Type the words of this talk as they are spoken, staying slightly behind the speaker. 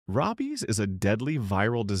Rabies is a deadly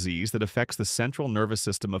viral disease that affects the central nervous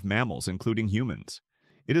system of mammals, including humans.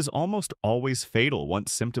 It is almost always fatal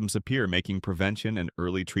once symptoms appear, making prevention and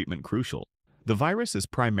early treatment crucial. The virus is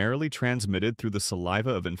primarily transmitted through the saliva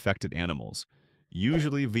of infected animals,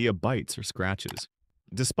 usually via bites or scratches.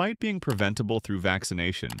 Despite being preventable through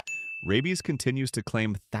vaccination, rabies continues to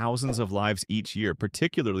claim thousands of lives each year,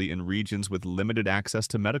 particularly in regions with limited access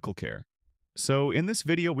to medical care. So, in this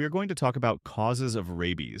video, we are going to talk about causes of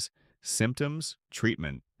rabies, symptoms,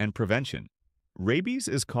 treatment, and prevention. Rabies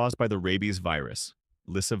is caused by the rabies virus,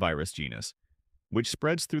 Lyssavirus genus, which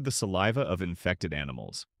spreads through the saliva of infected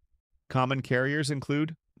animals. Common carriers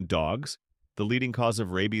include dogs, the leading cause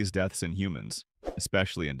of rabies deaths in humans,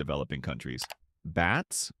 especially in developing countries;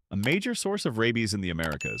 bats, a major source of rabies in the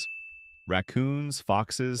Americas; raccoons,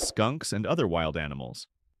 foxes, skunks, and other wild animals;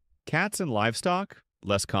 cats and livestock,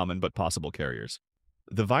 less common but possible carriers.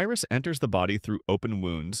 The virus enters the body through open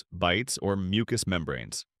wounds, bites, or mucous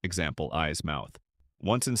membranes, example, eyes, mouth.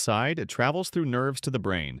 Once inside, it travels through nerves to the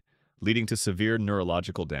brain, leading to severe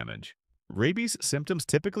neurological damage. Rabies symptoms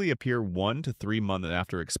typically appear 1 to 3 months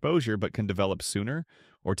after exposure but can develop sooner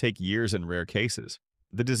or take years in rare cases.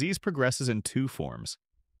 The disease progresses in two forms.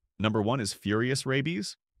 Number 1 is furious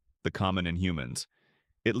rabies, the common in humans.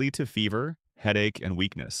 It leads to fever, headache, and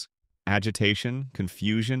weakness, agitation,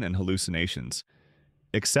 confusion, and hallucinations,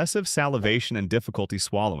 excessive salivation and difficulty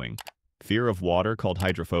swallowing, fear of water called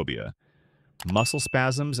hydrophobia, muscle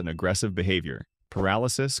spasms and aggressive behavior,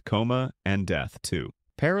 paralysis, coma, and death. 2.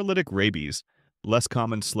 Paralytic rabies, less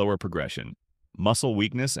common, slower progression, muscle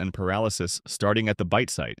weakness and paralysis starting at the bite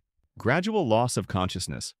site, gradual loss of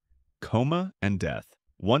consciousness, coma, and death.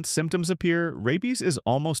 Once symptoms appear, rabies is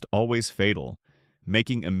almost always fatal,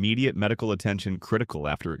 making immediate medical attention critical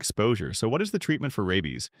after exposure. So what is the treatment for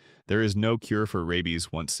rabies? There is no cure for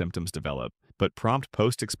rabies once symptoms develop, but prompt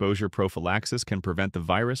post-exposure prophylaxis can prevent the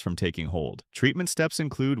virus from taking hold. Treatment steps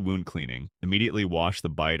include wound cleaning. Immediately wash the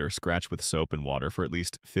bite or scratch with soap and water for at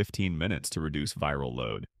least 15 minutes to reduce viral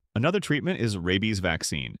load. Another treatment is rabies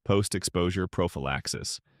vaccine, post-exposure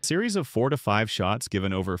prophylaxis. A series of 4 to 5 shots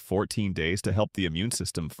given over 14 days to help the immune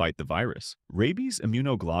system fight the virus. Rabies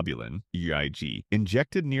immunoglobulin, EIG,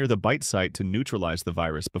 injected near the bite site to neutralize the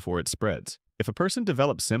virus before it spreads. If a person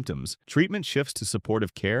develops symptoms, treatment shifts to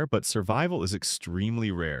supportive care, but survival is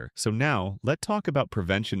extremely rare. So now, let's talk about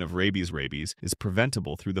prevention of rabies. Rabies is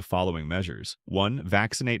preventable through the following measures. 1.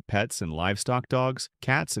 Vaccinate pets and livestock dogs.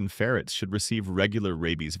 Cats and ferrets should receive regular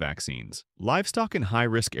rabies vaccines. Livestock in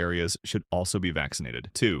high-risk areas should also be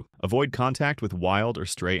vaccinated. 2. Avoid contact with wild or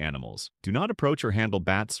stray animals. Do not approach or handle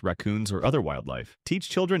bats, raccoons, or other wildlife. Teach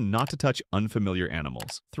children not to touch unfamiliar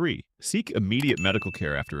animals. 3. Seek immediate medical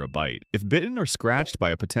care after a bite. If bitten or scratched by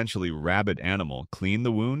a potentially rabid animal, clean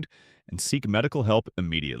the wound and seek medical help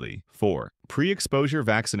immediately. 4. Pre-exposure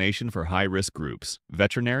vaccination for high-risk groups.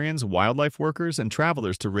 Veterinarians, wildlife workers, and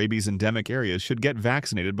travelers to rabies-endemic areas should get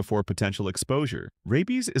vaccinated before potential exposure.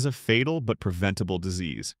 Rabies is a fatal but preventable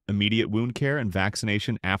disease. Immediate wound care and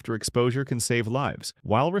vaccination after exposure can save lives,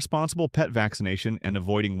 while responsible pet vaccination and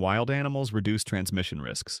avoiding wild animals reduce transmission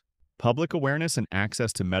risks. Public awareness and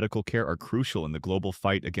access to medical care are crucial in the global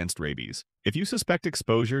fight against rabies. If you suspect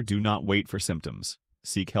exposure, do not wait for symptoms.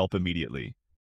 Seek help immediately.